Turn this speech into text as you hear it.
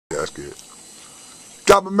That's good.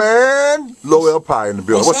 Got my man, Lowell Pye in the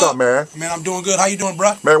building. What's up, man? Man, I'm doing good. How you doing,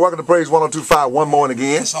 bro? Man, welcome to Praise 102.5 one morning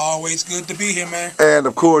again. It's always good to be here, man. And,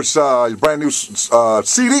 of course, your brand new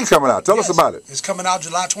CD coming out. Tell us about it. It's coming out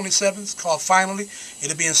July 27th. It's called Finally.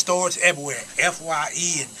 It'll be in stores everywhere.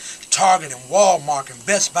 FYE and Target and Walmart and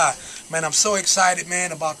Best Buy. Man, I'm so excited,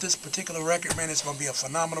 man, about this particular record, man. It's going to be a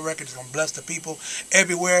phenomenal record. It's going to bless the people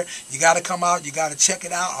everywhere. You got to come out. You got to check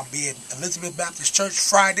it out. I'll be at Elizabeth Baptist Church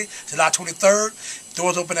Friday, July 23rd.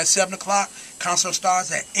 Doors open at 7 o'clock. Concert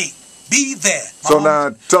starts at 8. Be there. Hold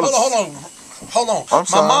on.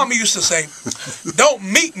 My mama used to say, don't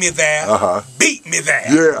meet me there, beat me there.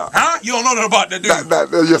 Yeah. Huh? You don't know nothing about that, do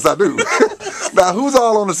you? Yes, I do. Now, who's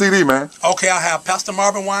all on the CD, man? Okay, I have Pastor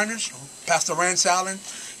Marvin Winers, Pastor Rance Allen,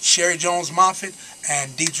 Sherry Jones Moffitt, and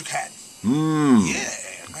Deidre Hatton.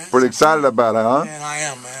 Yeah, man. Pretty excited about it, huh? Man, I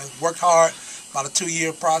am, man. Worked hard, about a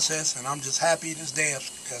 2-year process, and I'm just happy this day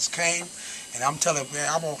has came. And I'm telling you, man,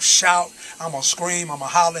 I'm going to shout, I'm going to scream, I'm going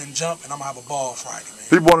to holler and jump, and I'm going to have a ball Friday, man.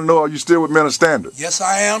 People want to know, are you still with Men of Standard? Yes,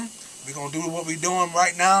 I am. We're going to do what we're doing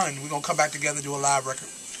right now, and we're going to come back together and do a live record.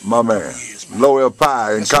 My man, Lowell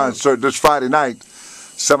Pye in concert this Friday night,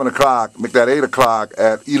 7 o'clock, make that 8 o'clock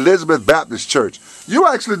at Elizabeth Baptist Church. You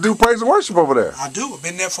actually do praise and worship over there. I do. I've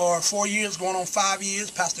been there for 4 years, going on 5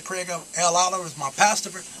 years. Pastor Craig L. Oliver is my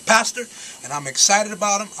pastor, and I'm excited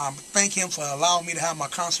about him. I thank him for allowing me to have my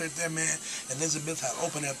concert there, man. Elizabeth has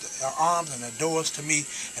opened up her arms and her doors to me,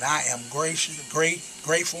 and I am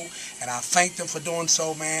grateful, and I thank them for doing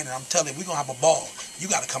so, man. And I'm telling you, we're going to have a ball. You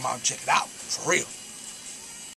got to come out and check it out, for real.